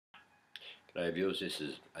G'day viewers, this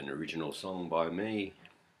is an original song by me.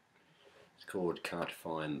 It's called Can't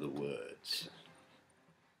Find the Words.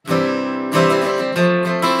 Did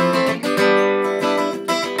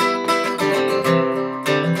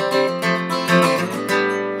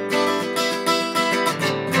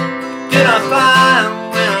I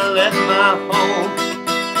find when I left my home?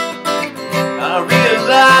 I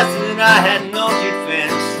realized that I had no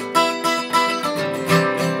defense.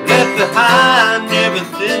 Left behind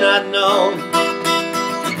everything I'd known.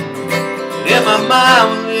 In my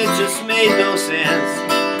mind, it just made no sense.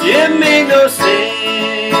 It made no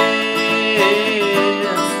sense.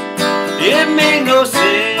 It made no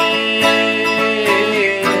sense.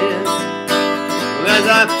 As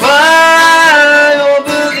I fly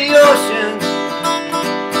over the ocean,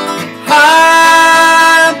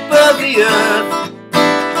 high above the earth,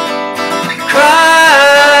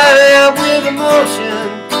 cry out with emotion.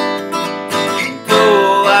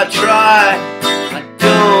 Though I try, I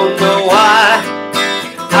don't know why.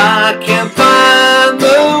 I can't find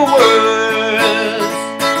the words.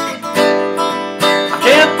 I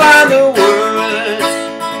can't find the words.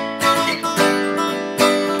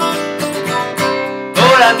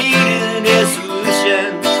 Lord, I needed a solution.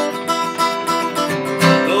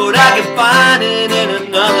 Lord, I can find it in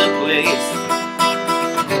another place.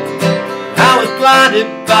 I was blinded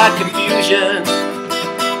by confusion,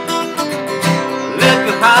 left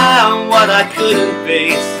behind what I couldn't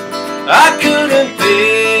face. I couldn't face.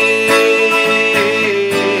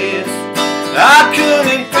 I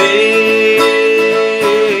couldn't face.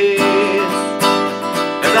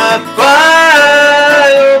 As I fly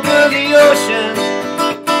over the ocean,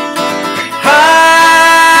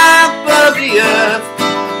 high above the earth,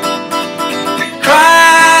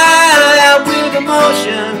 cry out with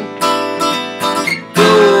emotion.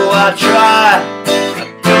 Though I try, I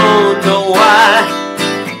don't know why.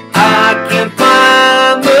 I can't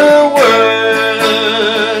find the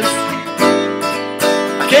words.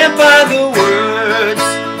 I can't find the words.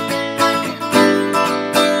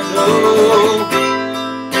 No.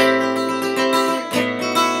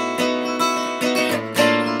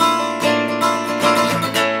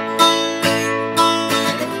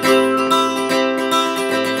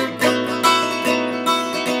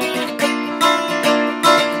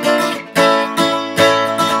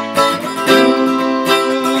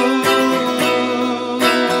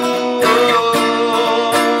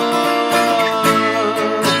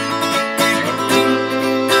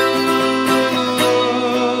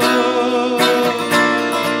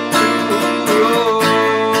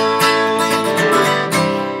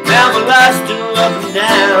 Still up and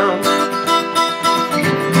down,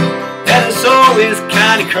 and it's always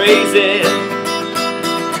kinda crazy.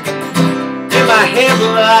 In my head,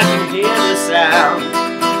 well, I can hear the sound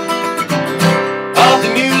of the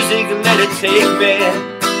music and let it take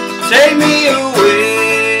me away,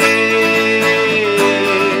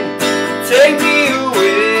 take me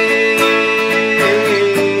away.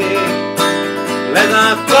 As I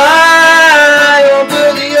fly over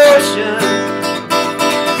the ocean,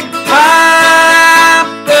 high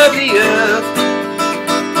above the earth,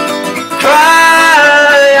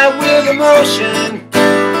 cry out with emotion.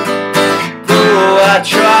 Though I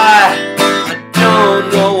try, I don't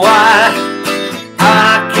know why. I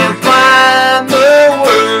can't find the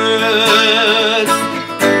words.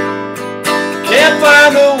 Can't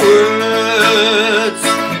find the words.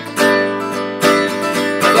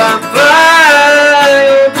 As I fly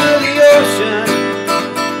over the ocean,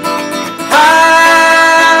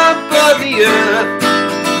 high above the earth,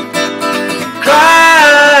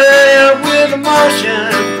 cry out with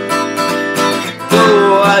emotion.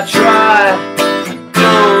 Though I try, I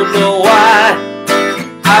don't know why.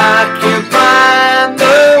 I can't find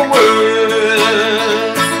the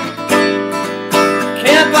words.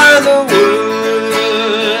 Can't find the words.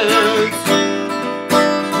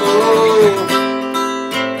 Oh.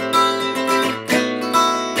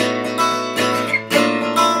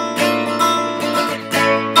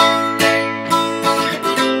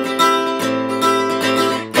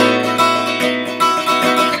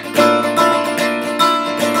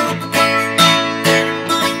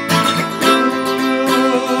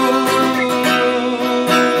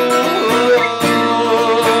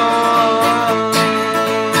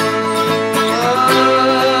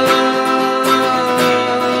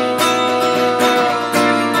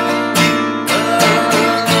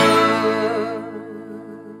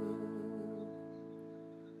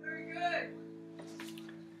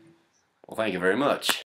 Well, thank you very much.